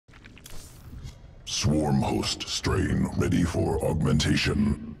Swarm host strain ready for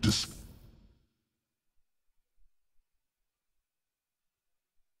augmentation.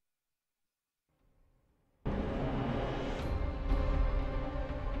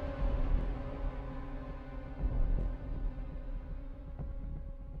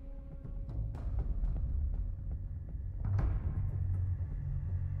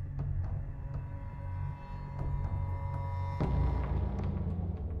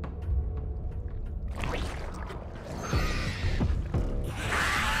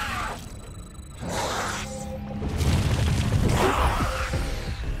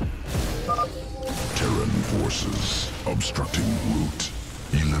 Forces obstructing route.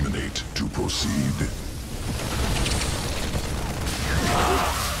 Eliminate to proceed.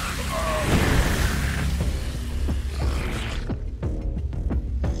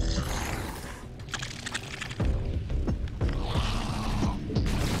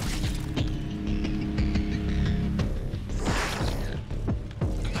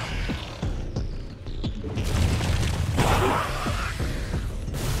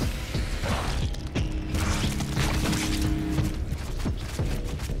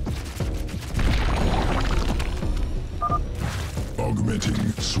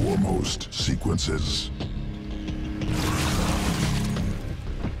 Augmenting swarm host sequences.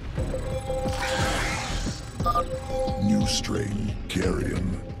 New strain,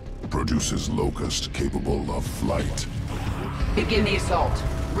 carrion, produces locust capable of flight. Begin the assault.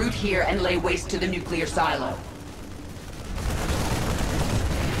 Root here and lay waste to the nuclear silo.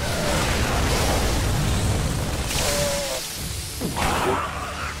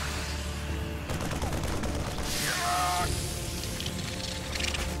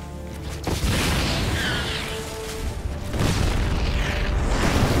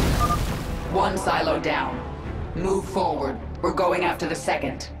 One silo down. Move forward. We're going after the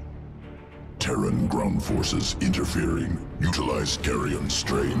second. Terran ground forces interfering. Utilize carrion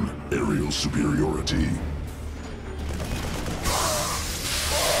strain. Aerial superiority.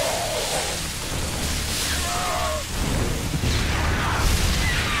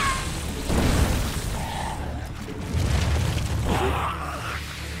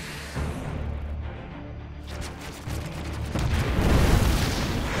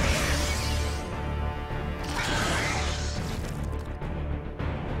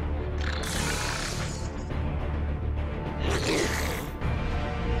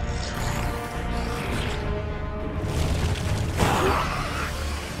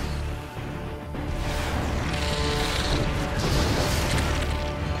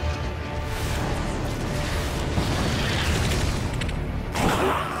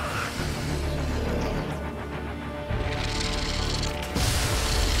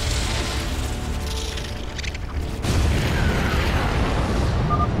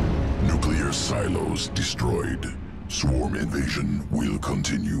 Silos destroyed. Swarm invasion will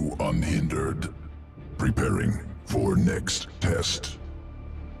continue unhindered. Preparing for next test.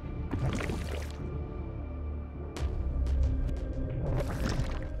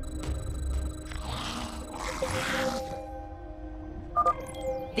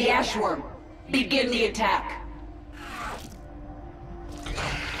 The Ashworm. Begin the attack.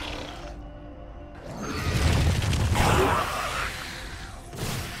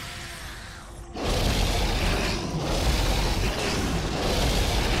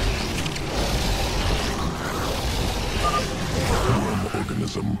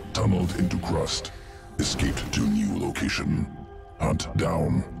 Organism tunneled into crust. Escaped to new location. Hunt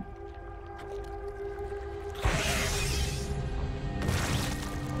down.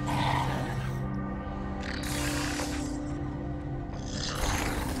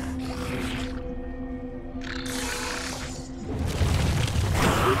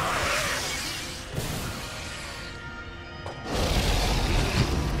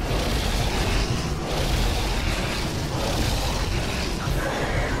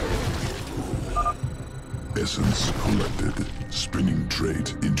 Essence collected. Spinning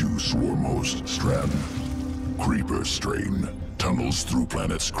trait into swarm host strand. Creeper strain. Tunnels through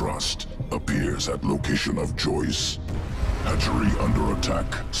planet's crust. Appears at location of choice. Hatchery under attack.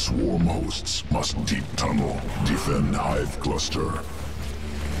 Swarm hosts must deep tunnel. Defend hive cluster.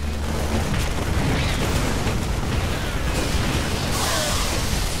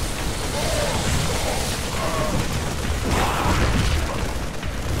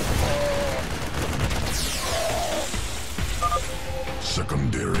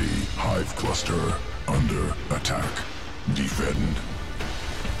 Secondary hive cluster under attack. Defend.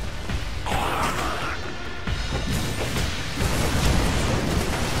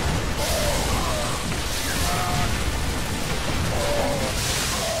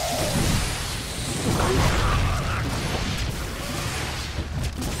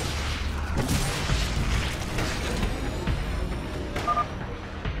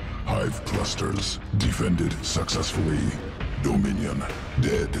 Defended successfully. Dominion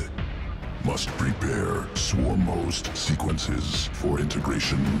dead. Must prepare swarm host sequences for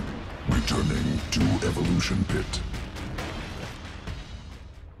integration. Returning to evolution pit.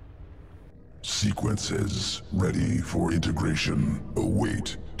 Sequences ready for integration.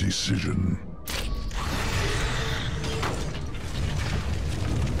 Await decision.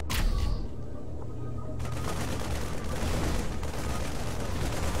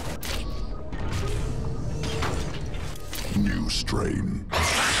 New strain.